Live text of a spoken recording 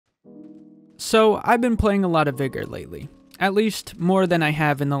So I've been playing a lot of Vigor lately, at least more than I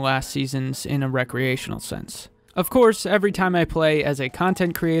have in the last seasons in a recreational sense. Of course, every time I play as a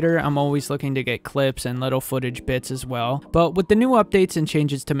content creator, I'm always looking to get clips and little footage bits as well, but with the new updates and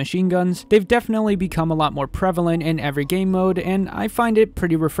changes to machine guns, they've definitely become a lot more prevalent in every game mode, and I find it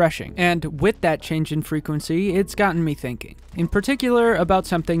pretty refreshing. And with that change in frequency, it's gotten me thinking, in particular about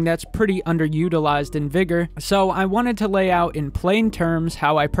something that's pretty underutilized in Vigor, so I wanted to lay out in plain terms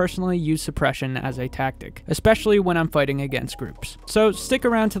how I personally use suppression as a tactic, especially when I'm fighting against groups. So stick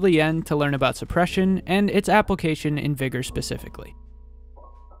around to the end to learn about suppression and its application in Vigor specifically.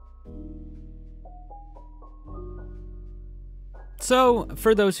 So,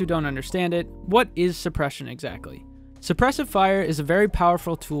 for those who don't understand it, what is suppression exactly? Suppressive fire is a very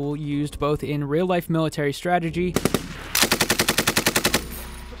powerful tool used both in real-life military strategy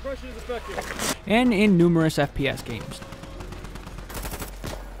and in numerous FPS games.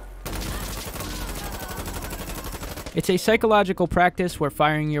 It's a psychological practice where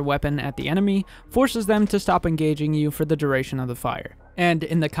firing your weapon at the enemy forces them to stop engaging you for the duration of the fire. And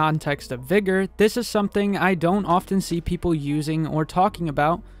in the context of Vigor, this is something I don't often see people using or talking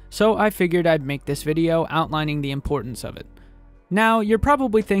about, so I figured I'd make this video outlining the importance of it. Now, you're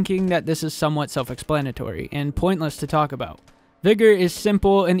probably thinking that this is somewhat self-explanatory and pointless to talk about. Vigor is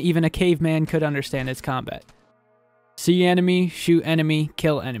simple and even a caveman could understand its combat. See enemy, shoot enemy,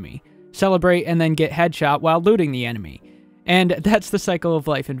 kill enemy. Celebrate and then get headshot while looting the enemy. And that's the cycle of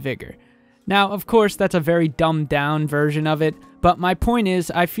life in Vigor. Now, of course, that's a very dumbed down version of it, but my point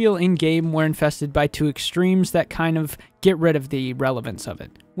is I feel in-game we're infested by two extremes that kind of get rid of the relevance of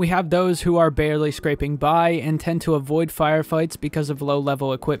it. We have those who are barely scraping by and tend to avoid firefights because of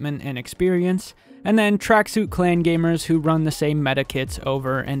low-level equipment and experience, and then tracksuit clan gamers who run the same meta kits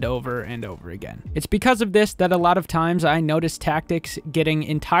over and over and over again. It's because of this that a lot of times I notice tactics getting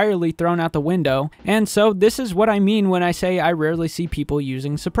entirely thrown out the window, and so this is what I mean when I say I rarely see people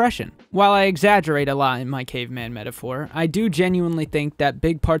using suppression. While I exaggerate a lot in my caveman metaphor, I do genuinely think that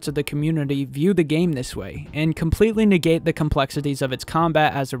big parts of the community view the game this way, and completely negate the complexities of its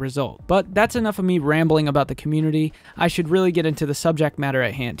combat as a result. But that's enough of me rambling about the community. I should really get into the subject matter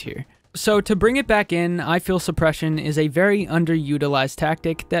at hand here. So to bring it back in, I feel suppression is a very underutilized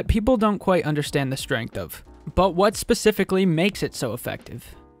tactic that people don't quite understand the strength of. But what specifically makes it so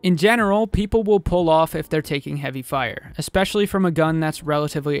effective? In general, people will pull off if they're taking heavy fire, especially from a gun that's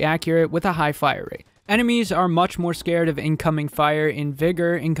relatively accurate with a high fire rate. Enemies are much more scared of incoming fire in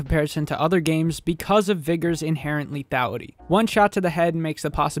Vigor in comparison to other games because of Vigor's inherent lethality. One shot to the head makes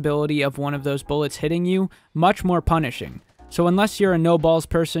the possibility of one of those bullets hitting you much more punishing. So unless you're a no-balls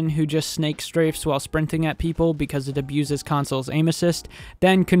person who just snake strafes while sprinting at people because it abuses console's aim assist,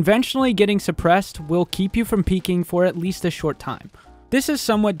 then conventionally getting suppressed will keep you from peeking for at least a short time. This is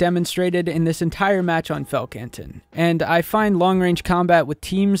somewhat demonstrated in this entire match on Felcanton, and I find long-range combat with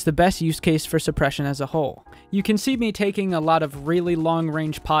teams the best use case for suppression as a whole. You can see me taking a lot of really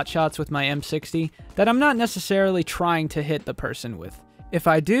long-range pot shots with my M60 that I'm not necessarily trying to hit the person with. If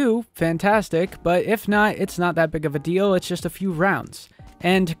I do, fantastic, but if not, it's not that big of a deal, it's just a few rounds.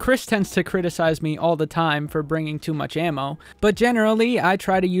 And Chris tends to criticize me all the time for bringing too much ammo, but generally I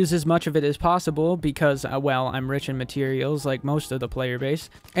try to use as much of it as possible because, well, I'm rich in materials like most of the player base,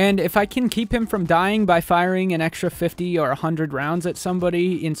 and if I can keep him from dying by firing an extra 50 or 100 rounds at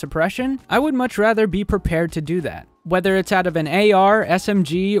somebody in suppression, I would much rather be prepared to do that. Whether it's out of an AR,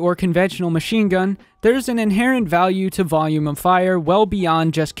 SMG, or conventional machine gun, there's an inherent value to volume of fire well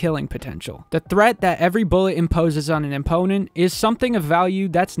beyond just killing potential. The threat that every bullet imposes on an opponent is something of value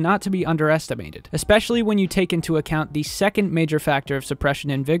that's not to be underestimated, especially when you take into account the second major factor of suppression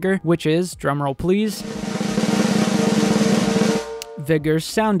in Vigor, which is, drumroll please, Vigor's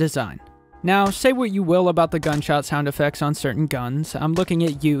sound design. Now, say what you will about the gunshot sound effects on certain guns, I'm looking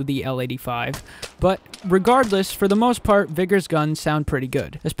at you, the L85, but regardless, for the most part, Vigor's guns sound pretty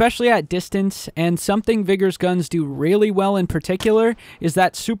good, especially at distance, and something Vigor's guns do really well in particular is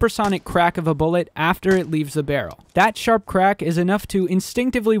that supersonic crack of a bullet after it leaves the barrel. That sharp crack is enough to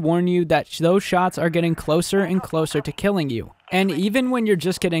instinctively warn you that those shots are getting closer and closer to killing you. And even when you're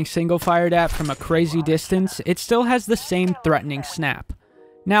just getting single fired at from a crazy distance, it still has the same threatening snap.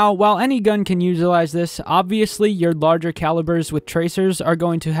 Now, while any gun can utilize this, obviously your larger calibers with tracers are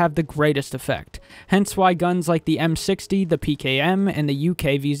going to have the greatest effect, hence why guns like the M60, the PKM, and the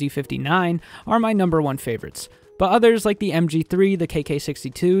UK VZ59 are my #1 favorites. But others like the MG3, the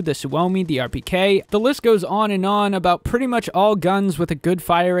KK62, the Suomi, the RPK, the list goes on and on about pretty much all guns with a good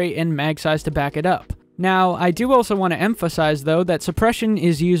fire rate and mag size to back it up. Now, I do also want to emphasize though that suppression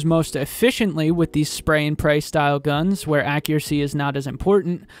is used most efficiently with these spray and pray style guns where accuracy is not as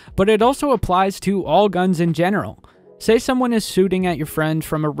important, but it also applies to all guns in general. Say someone is shooting at your friend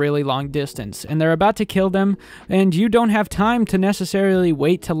from a really long distance, and they're about to kill them, and you don't have time to necessarily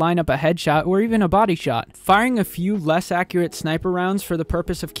wait to line up a headshot or even a body shot. Firing a few less accurate sniper rounds for the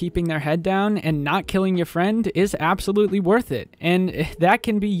purpose of keeping their head down and not killing your friend is absolutely worth it, and that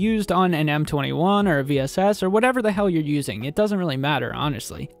can be used on an M21 or a VSS or whatever the hell you're using. It doesn't really matter,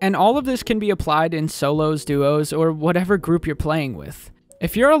 honestly. And all of this can be applied in solos, duos, or whatever group you're playing with.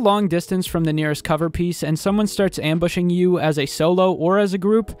 If you're a long distance from the nearest cover piece and someone starts ambushing you as a solo or as a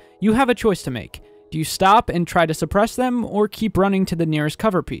group, you have a choice to make. Do you stop and try to suppress them, or keep running to the nearest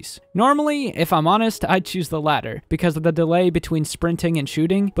cover piece? Normally, if I'm honest, I'd choose the latter, because of the delay between sprinting and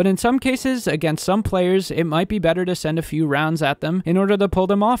shooting, but in some cases, against some players, it might be better to send a few rounds at them in order to pull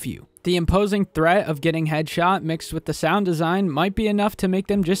them off you. The imposing threat of getting headshot mixed with the sound design might be enough to make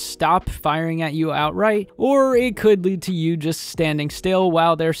them just stop firing at you outright, or it could lead to you just standing still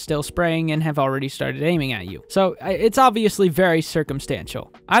while they're still spraying and have already started aiming at you. So it's obviously very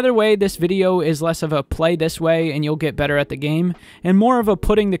circumstantial. Either way, this video is less of a play this way and you'll get better at the game, and more of a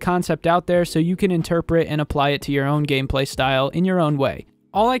putting the concept out there so you can interpret and apply it to your own gameplay style in your own way.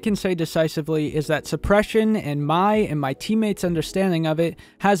 All I can say decisively is that suppression and my teammates' understanding of it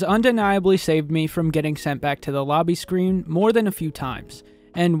has undeniably saved me from getting sent back to the lobby screen more than a few times.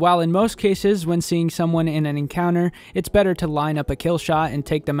 And while in most cases when seeing someone in an encounter, it's better to line up a kill shot and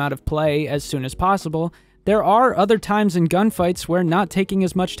take them out of play as soon as possible, there are other times in gunfights where not taking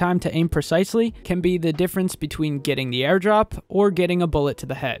as much time to aim precisely can be the difference between getting the airdrop or getting a bullet to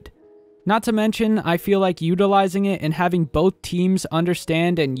the head. Not to mention, I feel like utilizing it and having both teams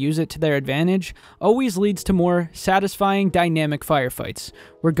understand and use it to their advantage always leads to more satisfying, dynamic firefights,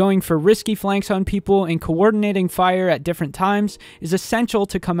 where going for risky flanks on people and coordinating fire at different times is essential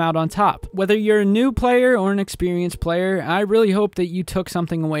to come out on top. Whether you're a new player or an experienced player, I really hope that you took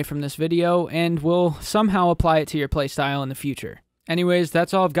something away from this video and will somehow apply it to your playstyle in the future. Anyways,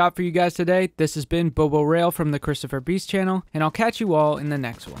 that's all I've got for you guys today. This has been Bobo Rail from the Christopher Beast channel, and I'll catch you all in the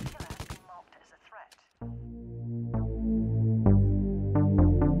next one.